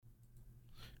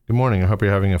Good morning. I hope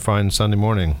you're having a fine Sunday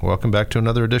morning. Welcome back to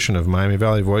another edition of Miami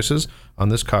Valley Voices on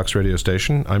this Cox radio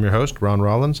station. I'm your host, Ron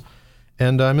Rollins,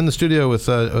 and I'm in the studio with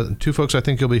two folks I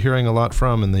think you'll be hearing a lot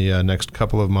from in the next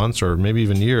couple of months or maybe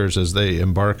even years as they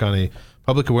embark on a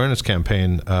public awareness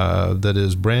campaign that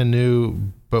is brand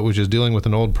new, but which is dealing with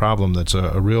an old problem that's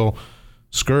a real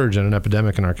scourge and an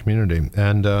epidemic in our community.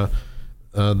 And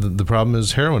the problem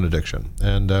is heroin addiction.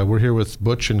 And we're here with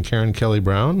Butch and Karen Kelly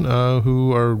Brown,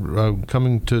 who are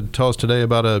coming to tell us today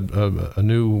about a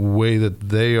new way that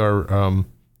they are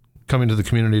coming to the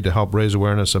community to help raise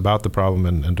awareness about the problem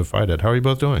and to fight it. How are you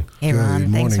both doing? Hey,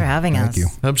 Ron. Thanks for having us. Thank you.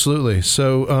 Absolutely.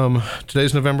 So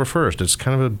today's November 1st. It's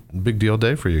kind of a big deal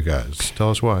day for you guys. Tell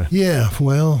us why. Yeah,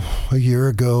 well, a year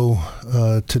ago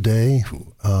today,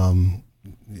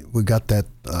 we got that.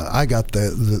 I got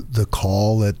the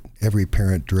call that every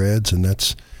parent dreads, and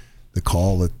that's the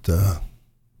call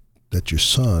that your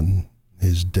son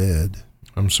is dead.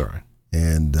 I'm sorry.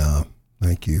 And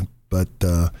thank you, but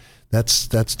that's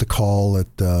the call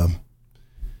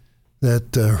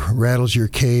that rattles your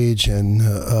cage, and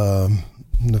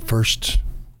the first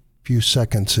few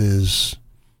seconds is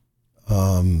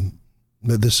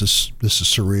this is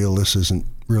surreal. This isn't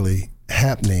really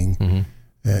happening. Mm-hmm.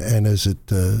 And as it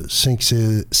sinks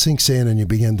in, and you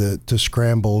begin to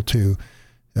scramble to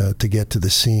get to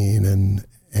the scene,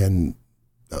 and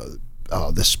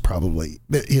this probably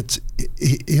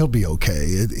he'll be okay.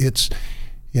 It's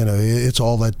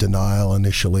all that denial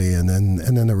initially, and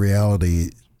then the reality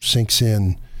sinks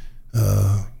in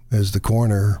as the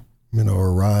coroner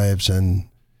arrives, and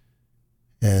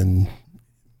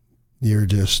you're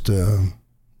just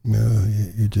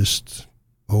you're just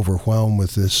overwhelmed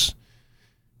with this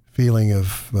feeling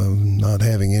of not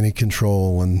having any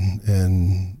control,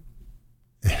 and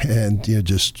you're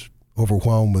just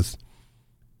overwhelmed with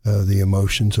the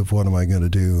emotions of what am I going to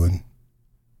do, and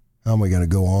how am I going to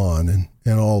go on, and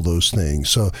all those things.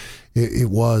 So it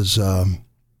was the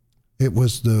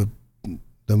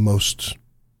most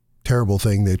terrible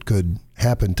thing that could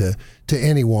happen to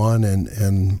anyone,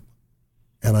 and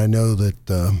I know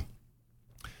that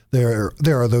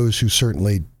there are those who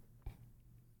certainly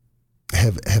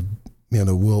have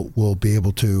will be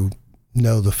able to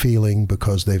know the feeling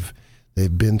because they've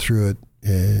been through it.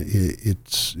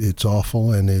 It's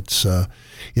awful, and it's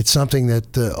something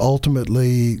that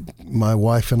ultimately my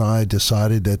wife and I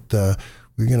decided that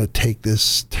we're going to take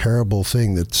this terrible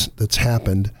thing that's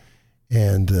happened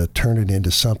and turn it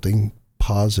into something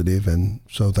positive, and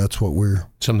so that's what we're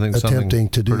attempting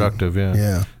to do. Productive, yeah.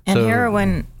 Yeah. And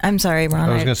heroin, I'm sorry, Ron.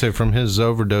 I was going to say, from his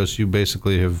overdose, you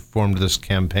basically have formed this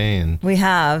campaign. We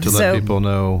have. To let people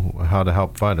know how to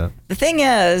help fight it. The thing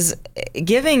is,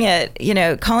 giving it,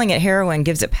 calling it heroin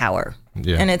gives it power.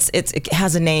 Yeah. And it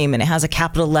has a name, and it has a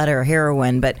capital letter,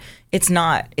 heroin, but it's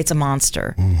not. It's a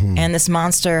monster. Mm-hmm. And this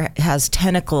monster has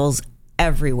tentacles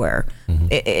everywhere. Mm-hmm.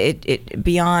 It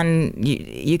beyond,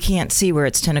 you can't see where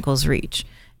its tentacles reach.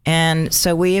 And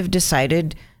so we have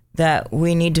decided that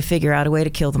we need to figure out a way to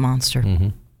kill the monster. Mm-hmm.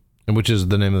 And which is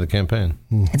the name of the campaign?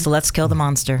 Mm-hmm. It's Let's Kill the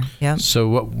Monster. Yeah.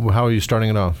 So how are you starting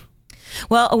it off?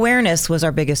 Well, awareness was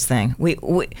our biggest thing.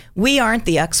 We aren't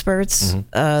the experts.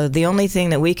 Mm-hmm. The only thing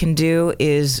that we can do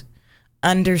is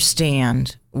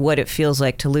understand what it feels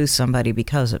like to lose somebody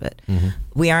because of it. Mm-hmm.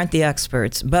 We aren't the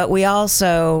experts, but we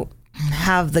also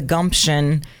have the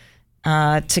gumption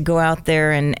to go out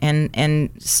there and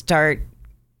start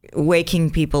waking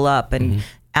people up and mm-hmm.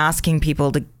 asking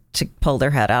people to pull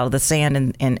their head out of the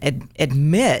sand and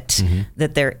admit mm-hmm.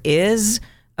 that there is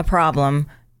a problem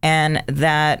and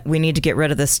that we need to get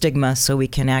rid of the stigma so we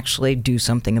can actually do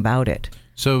something about it.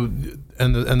 So,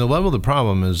 and the level of the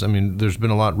problem is, there's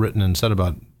been a lot written and said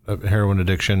about heroin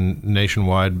addiction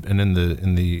nationwide and in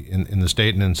the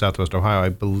state and in Southwest Ohio. I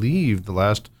believe the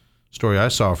last story I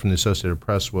saw from the Associated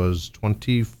Press was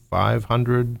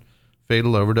 2,500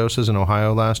 fatal overdoses in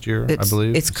Ohio last year, I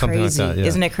believe. It's something crazy. Like that, yeah.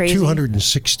 Isn't it crazy?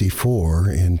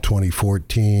 264 in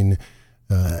 2014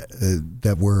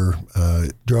 that were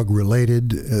drug-related.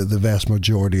 The vast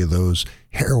majority of those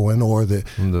heroin or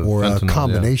fentanyl, a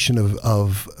combination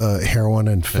of heroin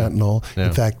and fentanyl. Yeah. Yeah.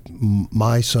 In fact,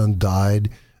 my son died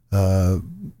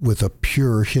with a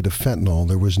pure hit of fentanyl.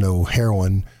 There was no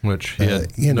heroin, which he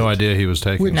had no idea he was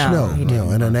taking. Which,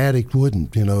 and an addict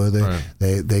wouldn't.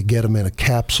 They get them in a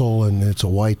capsule, and it's a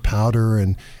white powder,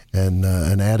 and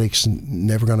an addict's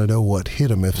never going to know what hit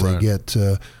them if they get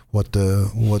what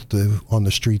on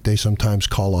the street they sometimes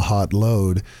call a hot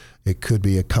load. It could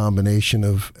be a combination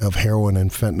of heroin and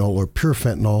fentanyl or pure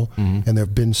fentanyl, mm-hmm. and there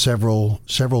have been several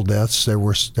deaths. There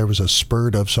was a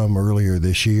spurt of some earlier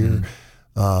this year.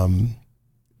 Mm-hmm.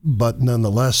 but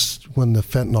nonetheless, when the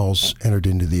fentanyl's entered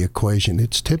into the equation,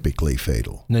 it's typically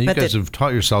fatal. Now, you But guys have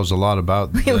taught yourselves a lot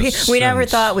about this. we never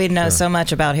since- thought we'd know so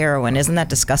much about heroin. Isn't that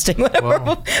disgusting?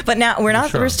 Whatever. But now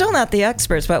we're still not the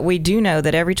experts, but we do know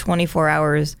that every 24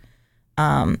 hours,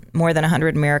 more than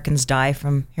 100 Americans die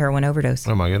from heroin overdose.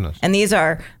 Oh, my goodness. And these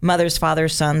are mothers,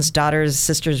 fathers, sons, daughters,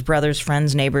 sisters, brothers,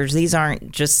 friends, neighbors. These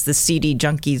aren't just the seedy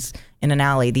junkies in an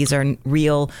alley. These are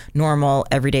real, normal,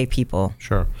 everyday people.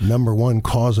 Sure. Number one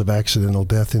cause of accidental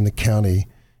death in the county,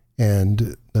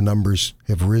 and the numbers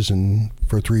have risen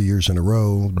for 3 years in a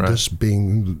row, Right. this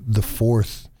being the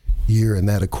fourth year in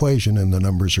that equation, and the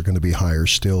numbers are going to be higher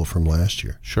still from last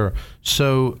year. Sure.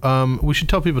 So we should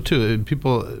tell people too.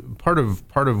 People, part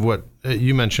of what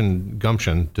you mentioned,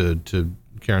 gumption to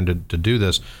Karen to do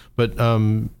this, but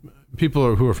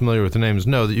people who are familiar with the names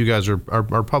know that you guys are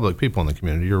public people in the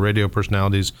community. You're radio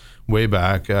personalities way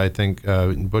back. I think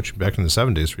Butch, back in the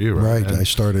 70s for you, right? Right. I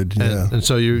started. Yeah. And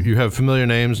so you have familiar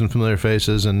names and familiar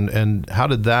faces, and how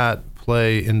did that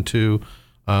play into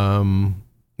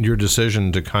your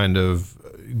decision to kind of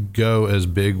go as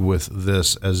big with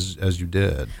this as you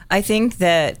did? I think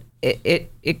that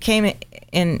it came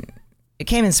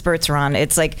in spurts, Ron.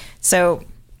 It's like, so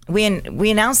we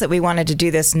announced that we wanted to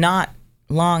do this not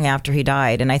long after he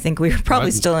died, and I think we were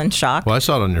probably still in shock. Well, I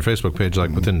saw it on your Facebook page like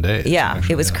within days. Yeah,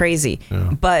 actually. it was crazy.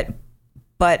 Yeah.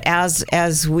 But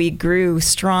as we grew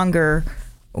stronger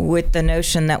with the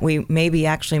notion that we maybe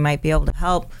actually might be able to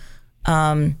help,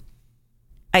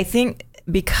 I think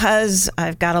because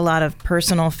I've got a lot of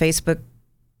personal Facebook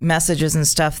messages and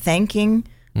stuff thanking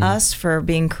us for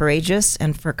being courageous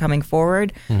and for coming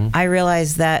forward, I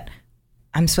realized that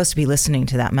I'm supposed to be listening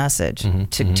to that message,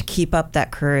 to keep up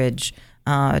that courage,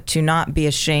 to not be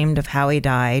ashamed of how he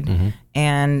died,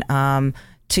 and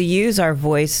to use our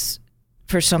voice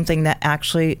for something that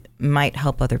actually might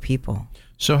help other people.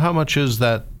 So how much is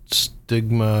that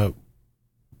stigma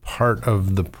part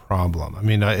of the problem? I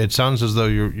mean, it sounds as though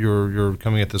you're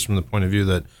coming at this from the point of view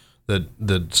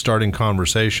that starting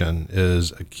conversation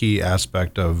is a key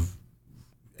aspect of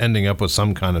ending up with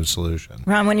some kind of solution.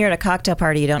 Ron, when you're at a cocktail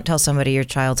party, you don't tell somebody your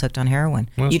child's hooked on heroin.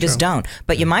 That's you just true. don't.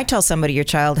 But you might tell somebody your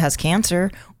child has cancer,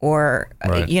 or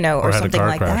Right. or had a something car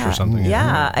like crash that. or something.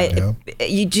 Yeah,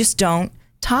 you just don't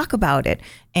talk about it,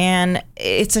 and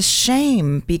it's a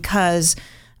shame because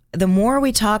the more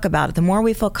we talk about it, the more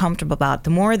we feel comfortable about it, the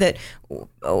more that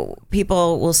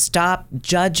people will stop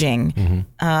judging.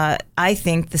 I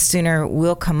think the sooner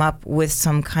we'll come up with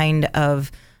some kind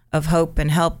of hope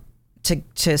and help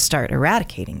to start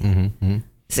eradicating it.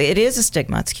 So it is a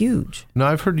stigma. It's huge. No,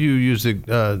 I've heard you use we've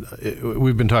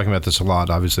been talking about this a lot,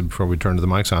 obviously, before we turned to the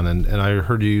mics on, and I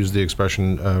heard you use the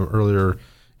expression earlier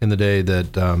in the day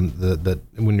that that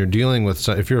when you're dealing with,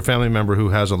 if you're a family member who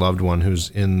has a loved one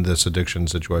who's in this addiction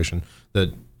situation,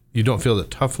 that you don't feel that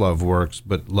tough love works,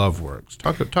 but love works.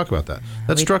 Talk about that.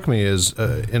 That struck me as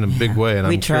in a big way, and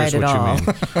We I'm curious tried it what all.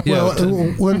 you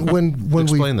mean. Well, when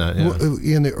explain we that,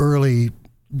 yeah. in the early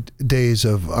days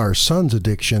of our son's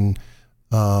addiction,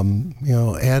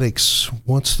 addicts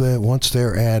once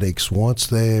they're addicts, once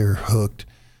they're hooked,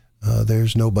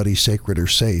 there's nobody sacred or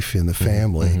safe in the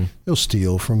family. They'll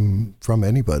steal from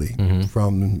anybody.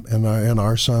 And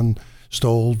our son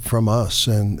stole from us,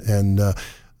 and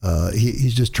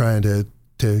he's just trying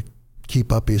to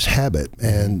keep up his habit.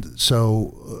 And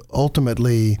so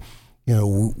ultimately,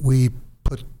 we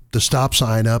put the stop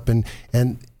sign up and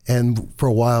for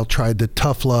a while tried to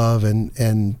tough love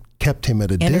and kept him at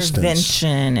a distance.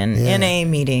 Intervention and NA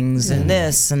meetings and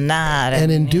this and that.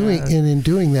 And in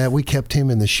doing that, we kept him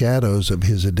in the shadows of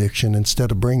his addiction instead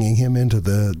of bringing him into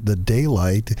the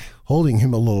daylight, holding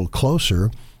him a little closer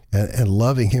and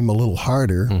loving him a little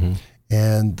harder.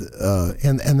 And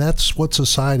that's what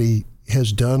society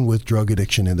has done with drug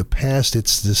addiction in the past.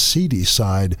 It's the seedy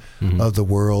side of the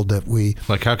world that we...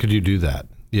 Like, how could you do that?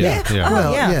 Yeah.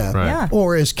 Well, yeah. Right. Yeah.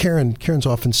 Or as Karen's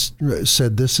often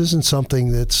said, this isn't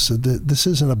something this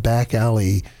isn't a back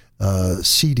alley,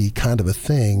 seedy kind of a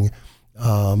thing.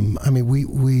 I mean,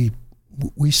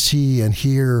 we see and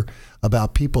hear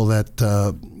about people that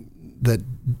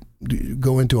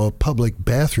go into a public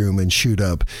bathroom and shoot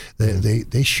up.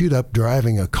 They shoot up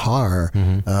driving a car.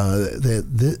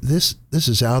 This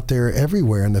is out there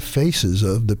everywhere, and the faces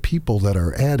of the people that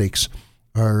are addicts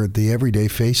are the everyday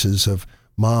faces of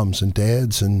moms and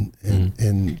dads and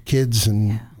kids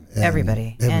and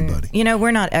everybody. And we're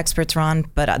not experts, Ron,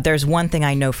 but there's one thing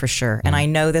I know for sure, and I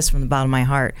know this from the bottom of my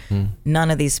heart.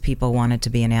 None of these people wanted to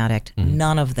be an addict.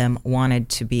 None of them wanted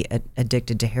to be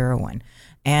addicted to heroin.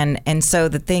 And so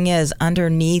the thing is,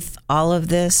 underneath all of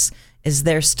this is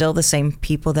they're still the same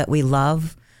people that we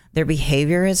love. their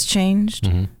behavior has changed,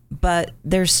 but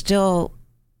they're still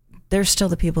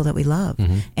the people that we love.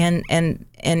 And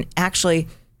actually,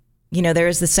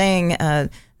 there's the saying,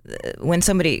 when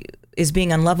somebody is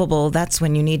being unlovable, that's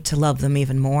when you need to love them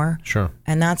even more. Sure.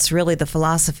 And that's really the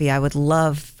philosophy I would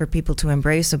love for people to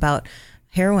embrace about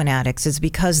heroin addicts, is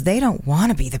because they don't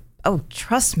want to be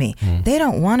trust me, they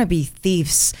don't want to be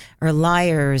thieves or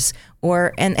liars,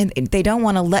 and they don't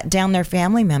want to let down their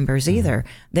family members either.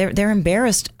 They're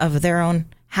embarrassed of their own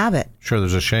habit. Sure,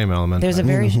 there's a shame element. There's a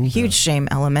very huge shame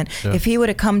element. Yeah. If he would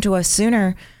have come to us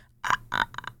sooner,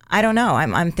 I don't know.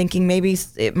 I'm thinking maybe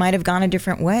it might have gone a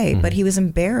different way, but he was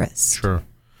embarrassed. Sure.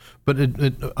 But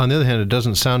on the other hand, it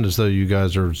doesn't sound as though you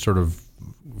guys are sort of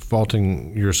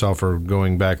faulting yourself or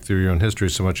going back through your own history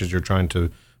so much as you're trying to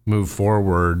move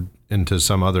forward into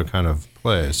some other kind of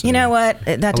place. You know what?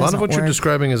 That doesn't a lot of what work. you're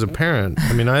describing as a parent,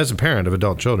 as a parent of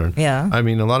adult children, yeah. a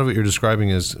lot of what you're describing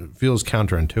feels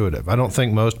counterintuitive. I don't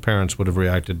think most parents would have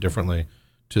reacted differently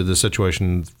to the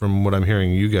situation from what I'm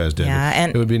hearing you guys did. Yeah,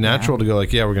 and it would be natural to go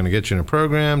like, we're going to get you in a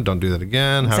program. Don't do that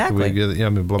again. Exactly. How can we get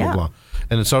it? Blah, blah, blah.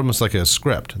 And it's almost like a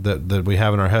script that we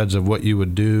have in our heads of what you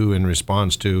would do in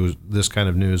response to this kind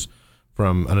of news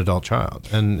from an adult child.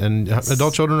 And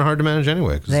adult children are hard to manage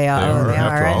anyway. They are.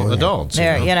 After all, adults.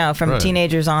 They're, from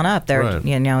teenagers on up, they're,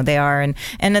 they are.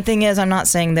 And the thing is, I'm not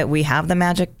saying that we have the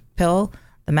magic pill,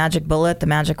 the magic bullet, the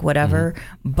magic whatever,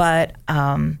 but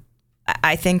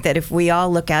I think that if we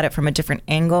all look at it from a different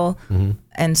angle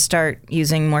and start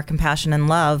using more compassion and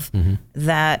love,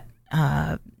 that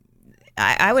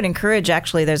I would encourage,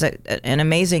 actually, there's an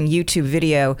amazing YouTube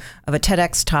video of a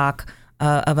TEDx talk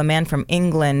of a man from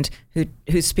England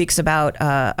who speaks about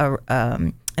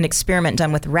an experiment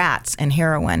done with rats and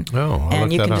heroin.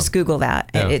 And you can just Google that.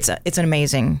 Yeah. It's an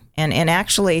amazing. And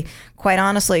actually, quite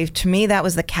honestly, to me, that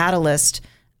was the catalyst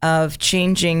of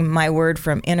changing my word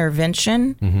from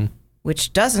intervention,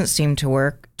 which doesn't seem to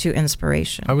work, to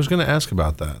inspiration. I was going to ask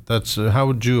about that. That's how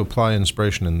would you apply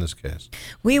inspiration in this case?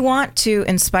 We want to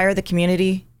inspire the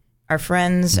community, our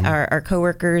friends, our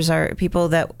coworkers, our people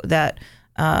that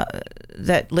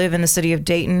live in the city of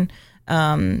Dayton,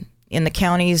 in the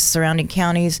counties, surrounding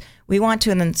counties. We want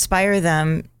to inspire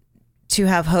them to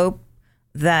have hope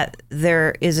that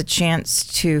there is a chance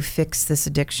to fix this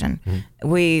addiction.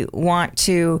 We want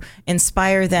to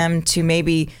inspire them to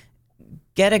maybe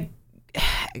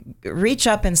reach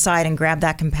up inside and grab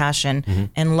that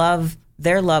compassion and love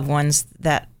their loved ones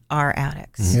that are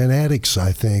addicts. And addicts,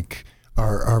 I think,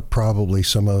 are probably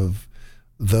some of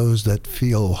those that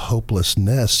feel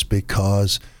hopelessness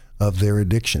because of their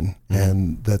addiction,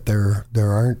 and that there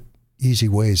aren't easy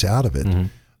ways out of it.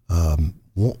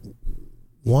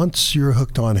 Once you're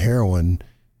hooked on heroin,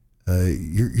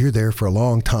 you're there for a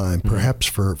long time, perhaps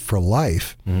for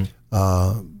life.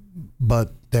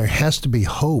 But there has to be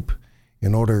hope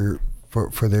in order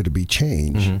for there to be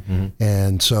change.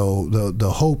 And so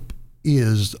the hope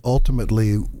is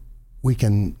ultimately we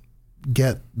can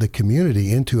get the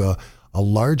community into a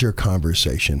larger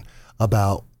conversation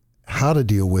about how to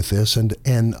deal with this.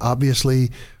 And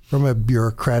obviously, from a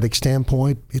bureaucratic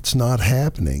standpoint, it's not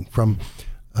happening.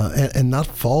 And not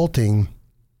faulting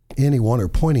anyone or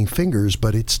pointing fingers,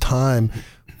 but it's time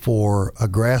for a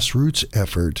grassroots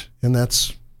effort, and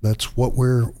that's what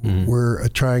we're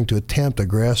trying to attempt, a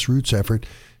grassroots effort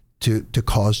to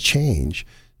cause change,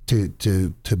 to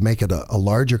make it a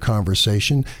larger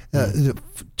conversation, to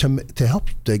help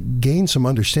to gain some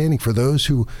understanding for those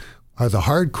who are the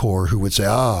hardcore, who would say,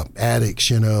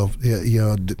 addicts,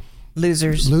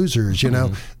 losers,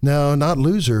 No, not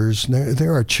losers.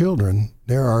 There are children.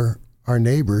 There are our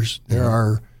neighbors. There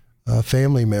are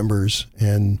family members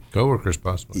and coworkers,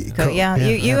 possibly. You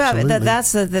have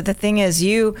that's the thing is,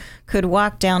 you could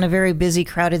walk down a very busy,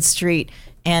 crowded street,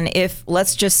 and if,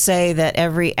 let's just say that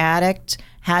every addict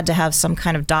had to have some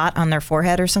kind of dot on their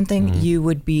forehead or something, you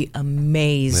would be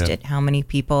amazed at how many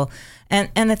people.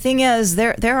 And the thing is,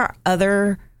 there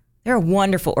are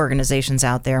wonderful organizations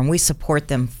out there, and we support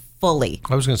them fully.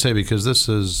 I was going to say, because this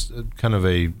is kind of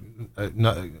a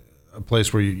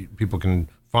place where people can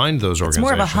find those organizations. It's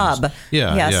more of a hub.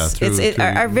 Yes.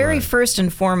 Our very first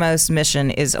and foremost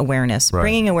mission is awareness,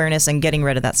 bringing awareness and getting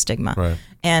rid of that stigma. Right.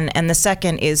 And the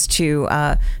second is to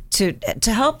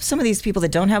help some of these people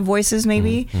that don't have voices,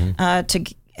 maybe to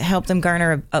help them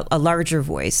garner a larger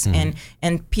voice,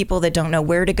 and people that don't know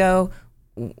where to go,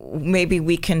 maybe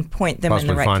we can point them in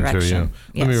the right direction.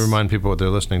 Let me remind people what they're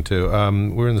listening to.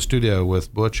 We're in the studio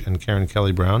with Butch and Karen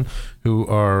Kelly Brown, who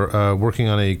are working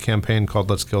on a campaign called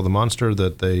Let's Kill the Monster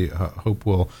that they hope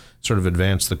will sort of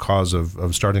advance the cause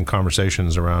of starting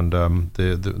conversations around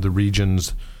the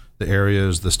regions the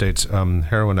areas, the state's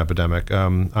heroin epidemic.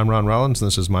 I'm Ron Rollins, and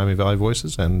this is Miami Valley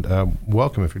Voices, and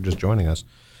welcome if you're just joining us.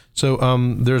 So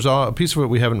there's a piece of it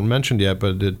we haven't mentioned yet,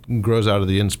 but it grows out of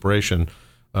the inspiration,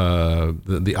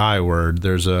 the I word.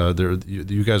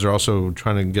 You guys are also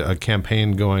trying to get a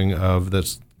campaign going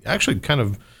that's actually kind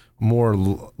of more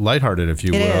lighthearted, if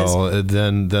you will,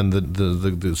 than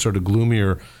the sort of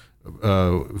gloomier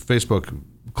Facebook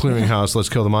clearinghouse. Let's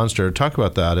kill the monster. Talk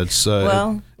about that. It's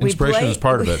inspiration is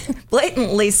part of it.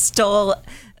 Blatantly stole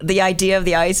the idea of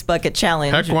the ice bucket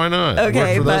challenge. Heck, why not?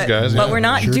 Okay, for those guys, but we're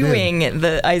not doing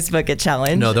the ice bucket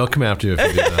challenge. No, they'll come after you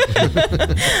if you do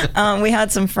that. We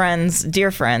had some friends, dear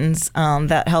friends,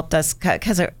 that helped us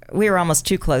because we were almost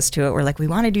too close to it. We're like, we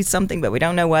want to do something, but we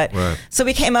don't know what. Right. So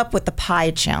we came up with the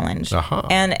PIE challenge. Uh-huh.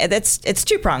 And it's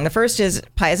two-pronged. The first is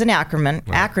PIE is an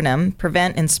acronym,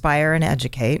 prevent, inspire, and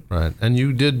educate. Right. And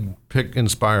you did pick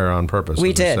inspire on purpose.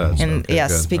 We did. And okay,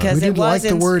 yes, good. because we it didn't like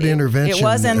the word intervention. It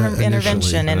was intervention,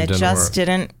 initially. and it just work.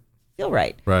 didn't feel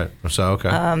right. Right. So,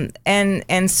 okay.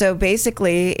 And so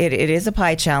basically, it is a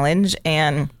PIE challenge,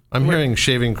 and I'm hearing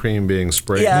shaving cream being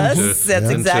sprayed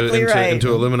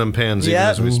into aluminum pans even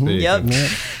as we speak. Yep.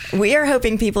 We are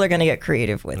hoping people are going to get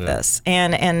creative with this.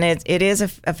 And it is a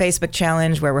Facebook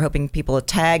challenge where we're hoping people to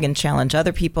tag and challenge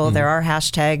other people. There are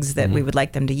hashtags that we would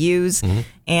like them to use.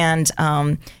 And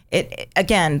it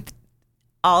again,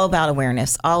 all about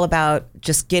awareness, all about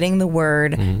just getting the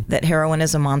word that heroin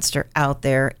is a monster out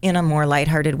there in a more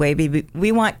lighthearted way.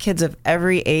 We want kids of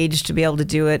every age to be able to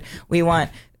do it. We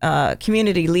want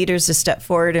community leaders to step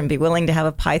forward and be willing to have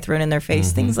a pie thrown in their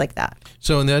face, things like that.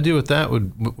 So, and the idea with that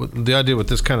the idea with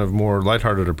this kind of more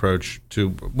lighthearted approach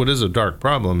to what is a dark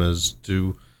problem is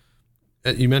to,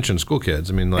 you mentioned school kids.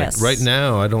 I mean, like right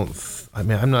now,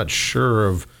 I'm not sure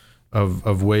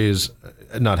of ways,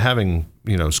 not having,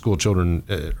 school children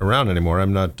around anymore. I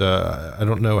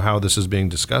don't know how this is being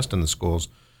discussed in the schools,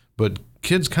 but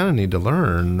kids kind of need to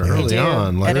learn early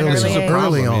on. Like, this is a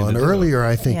problem. Earlier,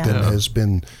 I think than has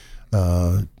been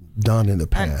done in the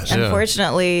past.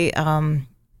 Unfortunately,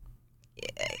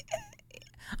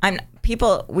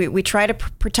 we try to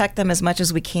protect them as much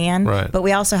as we can, but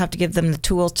we also have to give them the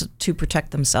tools to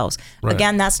protect themselves. Right.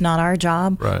 Again, that's not our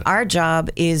job. Right. Our job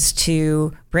is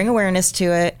to bring awareness to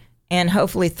it, and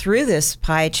hopefully through this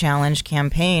PIE Challenge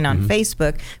campaign on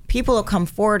Facebook, people will come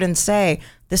forward and say,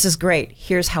 this is great,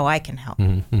 here's how I can help.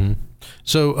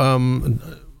 So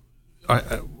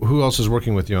who else is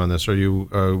working with you on this? Are you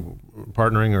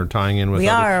partnering or tying in with We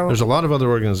are. There's a lot of other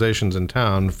organizations in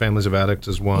town. Families of Addicts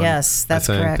is one. Yes, that's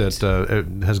correct. correct. That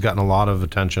it has gotten a lot of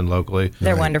attention locally.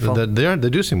 They're wonderful. They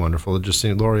do seem wonderful. Just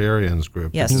seeing Lori Arian's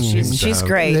group. Yes, she's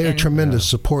great. They're a tremendous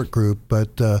support group, but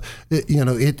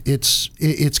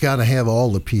it's got to have all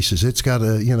the pieces. It's got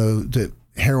to, the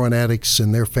heroin addicts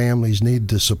and their families need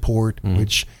the support,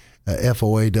 which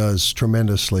FOA does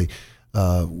tremendously.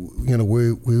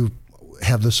 We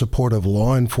have the support of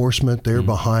law enforcement. They're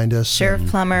behind us. Sheriff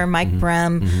Plummer, Mike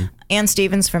Brem, Ann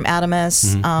Stevens from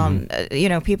Adamus.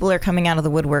 People are coming out of the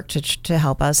woodwork to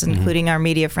help us, including our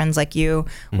media friends like you,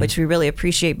 which we really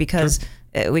appreciate because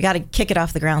we got to kick it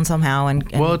off the ground somehow. And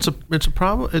well, it's a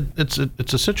problem. It's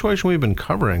a situation we've been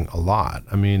covering a lot.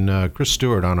 I mean, Chris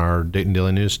Stewart on our Dayton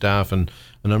Daily News staff and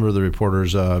a number of the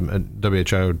reporters at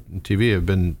WHIO TV have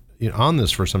been on this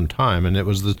for some time, and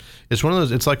it's one of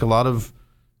those. It's like a lot of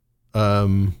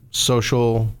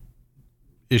social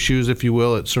issues, if you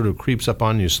will. It sort of creeps up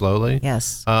on you slowly.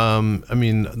 Yes.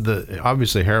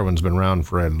 Obviously heroin's been around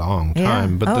for a long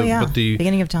time, but the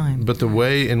beginning of time. But the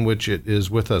way in which it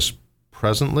is with us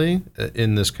presently,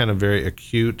 in this kind of very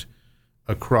acute,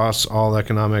 across all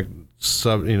economic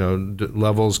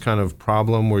levels kind of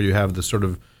problem, where you have the sort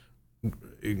of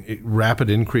rapid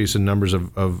increase in numbers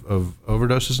of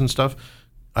overdoses and stuff,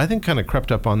 I think kind of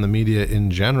crept up on the media in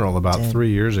general about 3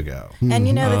 years ago. And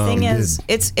the thing is,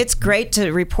 it's great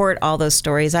to report all those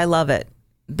stories. I love it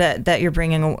that you're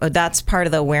bringing. That's part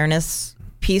of the awareness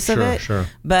piece of it. Sure.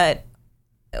 But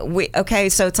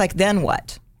so it's like, then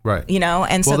what? Right.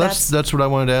 And so that's what I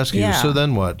wanted to ask you. Yeah. So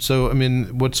then what? So I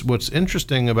mean, what's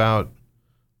interesting about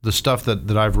the stuff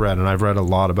that I've read, and I've read a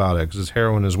lot about it, because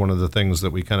heroin is one of the things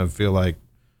that we kind of feel like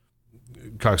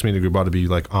Cox Media Group ought to be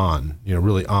like on,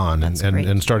 really on,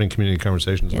 and starting community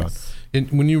conversations about. And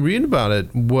when you read about it,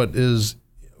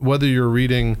 whether you're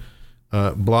reading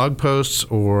blog posts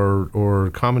or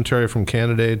commentary from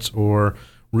candidates or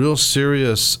real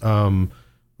serious,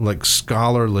 like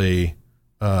scholarly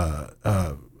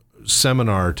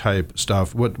seminar type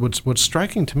stuff. What's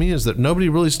striking to me is that nobody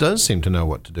really does seem to know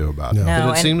what to do about it. No. That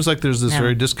No, it seems like there's this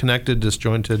very disconnected,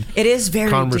 disjointed It is very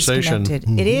conversation.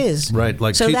 disconnected. It is. Right,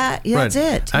 like so that's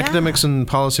it. Yeah. Academics and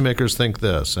policymakers think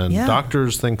this, and Yeah.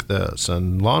 doctors think this,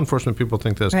 and law enforcement people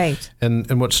think this. Right.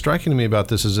 And what's striking to me about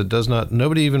this is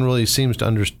nobody even really seems to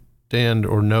understand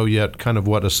or know yet kind of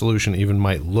what a solution even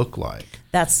might look like.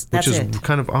 That's Which is it.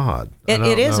 kind of odd.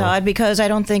 It is odd because I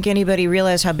don't think anybody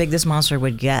realized how big this monster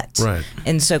would get, Right.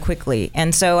 and so quickly.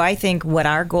 And so I think what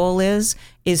our goal is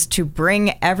to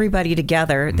bring everybody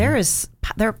together. Mm-hmm.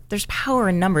 There's power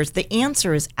in numbers. The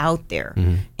answer is out there,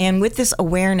 Mm-hmm. and with this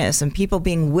awareness and people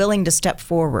being willing to step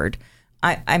forward,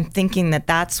 I'm thinking that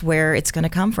that's where it's going to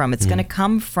come from. It's going to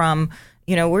come from,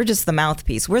 we're just the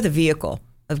mouthpiece. We're the vehicle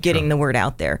of getting the word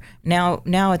out there. Now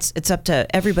it's up to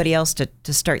everybody else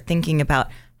to start thinking about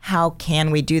how can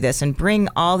we do this and bring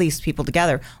all these people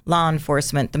together, law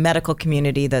enforcement, the medical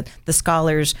community, the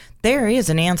scholars. There is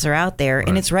an answer out there,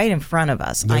 and it's right in front of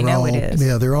us. I know it is.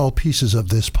 Yeah, they're all pieces of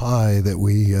this pie that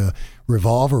we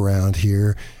revolve around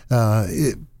here.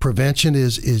 Prevention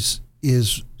is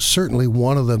certainly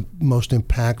one of the most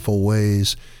impactful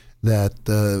ways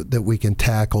that we can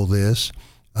tackle this.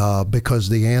 Because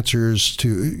the answers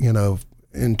to,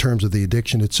 in terms of the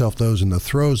addiction itself, those in the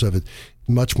throes of it,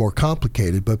 much more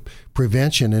complicated. But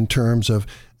prevention in terms of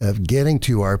getting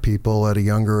to our people at a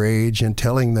younger age and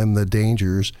telling them the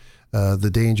dangers of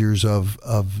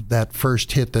that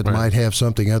first hit that might have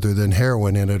something other than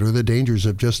heroin in it, or the dangers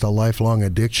of just a lifelong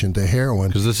addiction to heroin.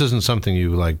 Because this isn't something you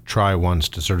like try once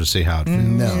to sort of see how it feels.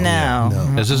 No.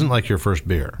 This isn't like your first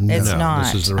beer. It's No, not,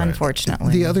 this is the right.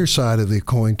 unfortunately. The other side of the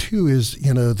coin too is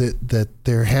that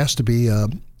there has to be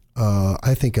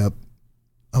I think a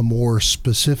more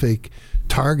specific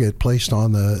target placed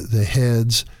on the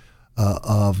heads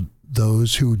of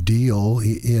those who deal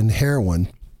in heroin,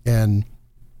 and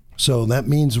so that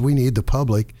means we need the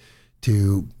public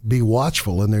to be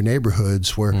watchful in their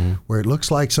neighborhoods where it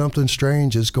looks like something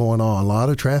strange is going on. A lot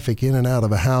of traffic in and out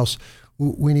of a house.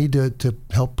 We need to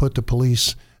help put the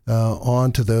police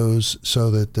onto those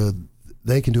so that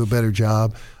they can do a better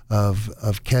job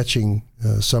of catching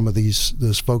some of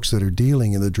those folks that are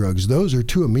dealing in the drugs. Those are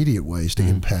two immediate ways to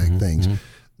impact things.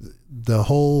 The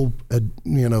whole,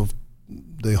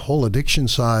 the whole addiction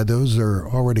side, those are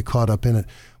already caught up in it.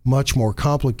 Much more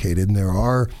complicated, and there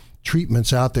are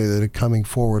treatments out there that are coming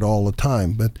forward all the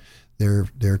time, but they're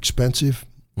expensive,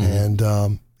 and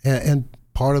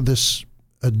part of this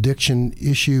addiction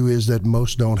issue is that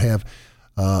most don't have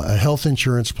a health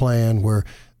insurance plan where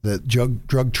the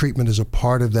drug treatment is a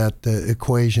part of that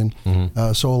equation.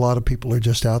 So a lot of people are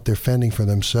just out there fending for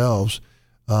themselves,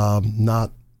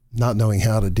 not knowing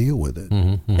how to deal with it.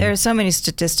 There are so many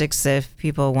statistics that if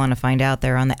people want to find out,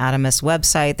 they're on the Adamus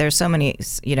website. There's so many,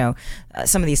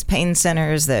 some of these pain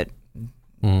centers that,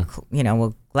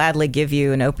 will gladly give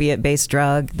you an opiate-based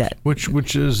drug that...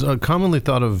 Which is commonly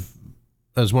thought of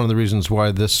as one of the reasons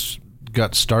why this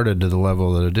got started to the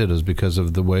level that it did, is because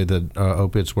of the way that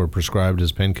opiates were prescribed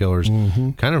as painkillers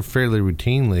kind of fairly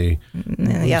routinely,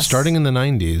 starting in the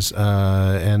 90s,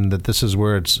 and that this is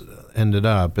where it's ended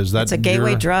up. Is that it's a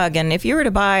gateway drug, and if you were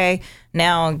to buy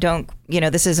now,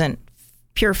 this isn't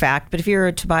pure fact, but if you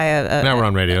were to buy now we're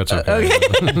on radio, it's okay.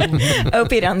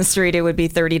 Opiate on the street, it would be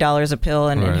 $30 a pill,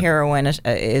 and heroin is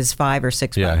 $5 or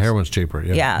 $6. Yeah, heroin's cheaper.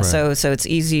 Yeah, so it's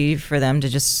easy for them to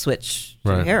just switch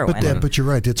to heroin. But you're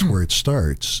right, it's where it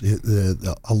starts.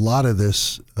 A lot of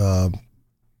this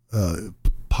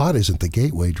pot isn't the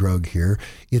gateway drug here.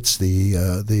 It's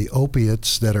the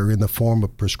opiates that are in the form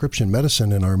of prescription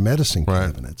medicine in our medicine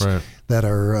cabinets that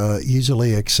are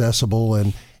easily accessible,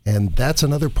 and that's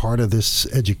another part of this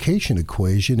education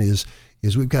equation is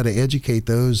we've got to educate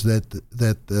those that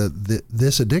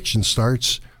this addiction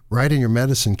starts right in your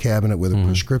medicine cabinet with a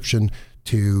prescription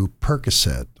to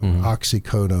Percocet or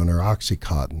oxycodone or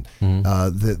Oxycontin.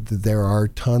 There are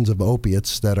tons of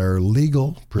opiates that are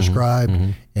legal,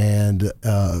 prescribed, and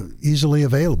easily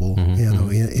available,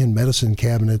 in medicine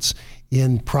cabinets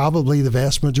in probably the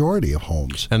vast majority of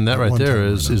homes. And that right there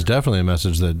is definitely a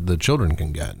message that the children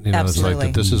can get. Absolutely. It's like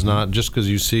that this is not, just because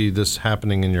you see this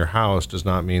happening in your house does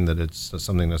not mean that it's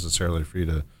something necessarily for you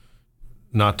to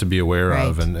not to be aware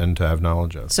of and to have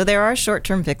knowledge of. So there are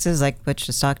short-term fixes like Butch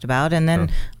just talked about, and then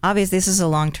obviously this is a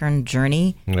long-term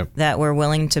journey that we're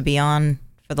willing to be on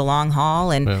for the long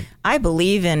haul. And I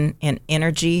believe in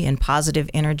energy and positive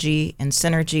energy and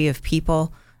synergy of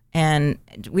people. And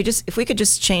if we could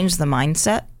just change the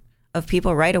mindset of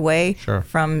people right away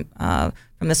from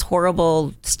this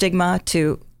horrible stigma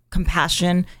to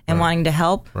compassion and wanting to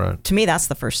help, to me, that's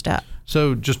the first step.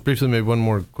 So just briefly, maybe one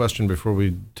more question before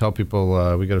we tell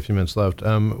people we got a few minutes left.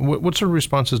 What sort of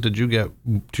responses did you get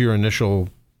to your initial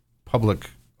public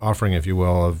offering, if you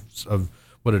will, of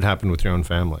what had happened with your own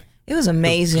family? It was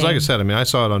amazing. Because like I said, I mean, I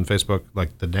saw it on Facebook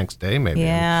like the next day, maybe.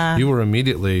 Yeah. You were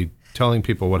immediately telling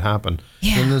people what happened.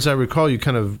 Yeah. And as I recall, you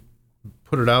kind of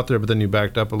put it out there, but then you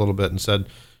backed up a little bit and said,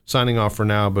 signing off for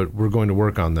now, but we're going to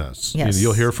work on this. Yes.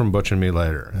 You'll hear from Butch and me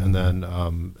later. And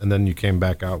then you came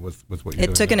back out with what you're doing.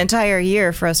 It took an entire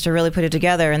year for us to really put it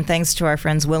together, and thanks to our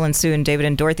friends Will and Sue and David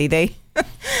and Dorothy, they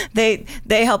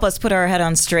help us put our head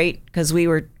on straight because we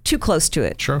were too close to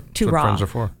it. Sure. Too That's what raw. friends are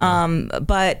for.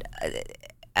 But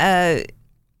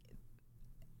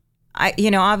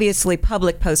obviously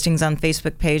public postings on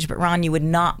Facebook page, but Ron, you would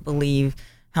not believe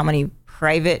how many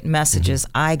private messages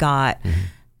I got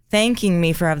thanking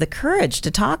me for having the courage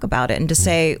to talk about it and to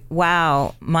say,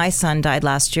 wow, my son died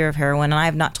last year of heroin and I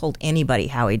have not told anybody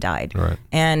how he died. Right.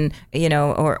 And,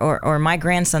 or my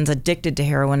grandson's addicted to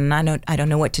heroin and I don't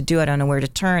know what to do. I don't know where to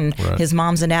turn. Right. His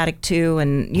mom's an addict too.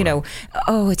 And,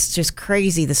 it's just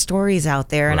crazy. The stories out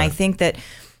there. And I think that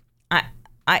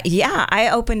I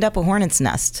opened up a hornet's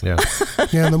nest. Yeah.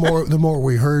 Yeah, and the more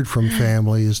we heard from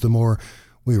families, the more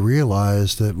we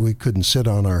realized that we couldn't sit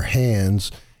on our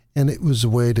hands, and it was a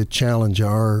way to challenge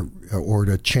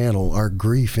to channel our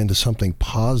grief into something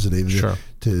positive, Sure.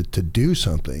 to do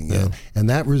something. Yeah. And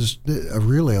that was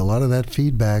really a lot of that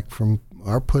feedback from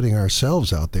our putting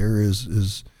ourselves out there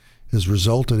is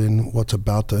resulted in what's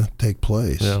about to take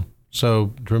place. Yeah.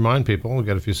 So to remind people, we've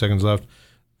got a few seconds left.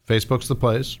 Facebook's the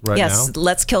place right now. Yes,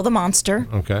 Let's Kill the Monster.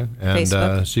 Okay. And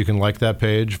Facebook. so you can like that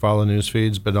page, follow news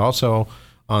feeds, but also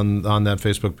on that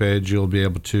Facebook page, you'll be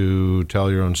able to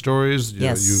tell your own stories.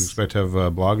 Yes. You expect to have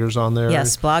bloggers on there?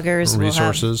 Yes, bloggers.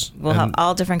 Resources. We'll have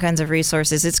all different kinds of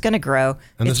resources. It's going to grow.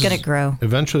 It's going to grow.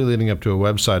 Eventually leading up to a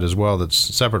website as well that's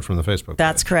separate from the Facebook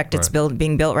That's page. correct. It's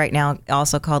being built right now,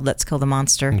 also called Let's Kill the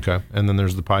Monster. Okay. And then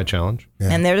there's the pie challenge. Yeah.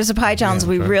 And there's a pie challenge.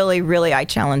 We right. really, I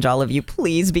challenge all of you.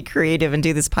 Please be creative and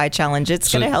do this pie challenge. It's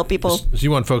going to help people. So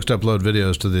you want folks to upload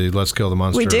videos to the Let's Kill the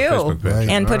Monster We do. Facebook page. Right.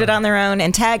 And put it on their own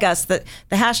and tag us. The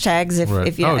hashtags.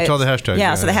 If you tell the hashtags.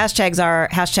 Yeah, so the hashtags are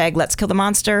hashtag Let's Kill the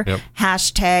Monster, Yep.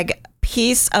 hashtag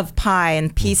Piece of Pie,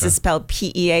 and piece is spelled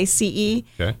PEACE,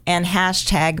 Okay. and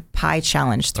hashtag Pie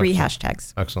Challenge. 3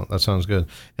 hashtags. Excellent. That sounds good.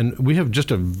 And we have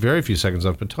just a very few seconds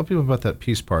left, but tell people about that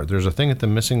peace part. There's a thing at the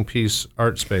Missing Peace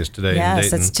Art Space today in Yes,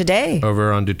 Dayton. it's today.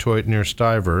 Over on Detroit near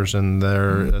Stivers, and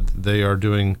they are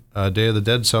doing a Day of the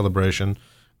Dead celebration,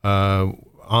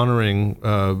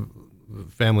 honoring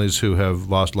families who have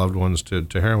lost loved ones to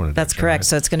heroin addiction. That's correct. Right?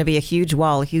 So it's going to be a huge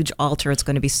wall, a huge altar. It's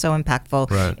going to be so impactful.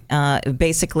 Right.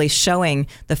 Basically showing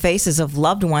the faces of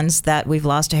loved ones that we've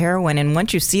lost to heroin. And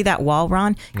once you see that wall,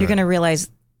 Ron, you're going to realize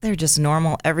they're just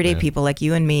normal, everyday people like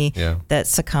you and me that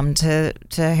succumb to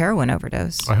heroin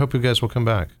overdose. I hope you guys will come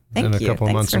back in a you. couple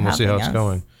of Thanks months for and we'll see how having it's us.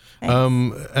 going.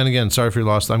 Thanks. And again, sorry for your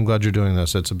loss. I'm glad you're doing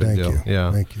this. It's a big Thank deal. you.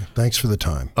 Yeah. Thank you. Thanks for the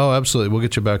time. Oh, absolutely. We'll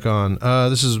get you back on.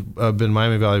 This has been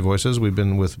Miami Valley Voices. We've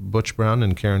been with Butch Brown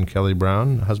and Karen Kelly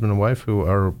Brown, husband and wife, who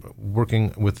are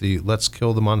working with the Let's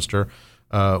Kill the Monster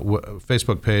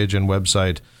Facebook page and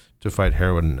website to fight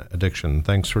heroin addiction.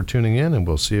 Thanks for tuning in, and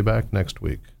we'll see you back next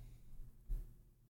week.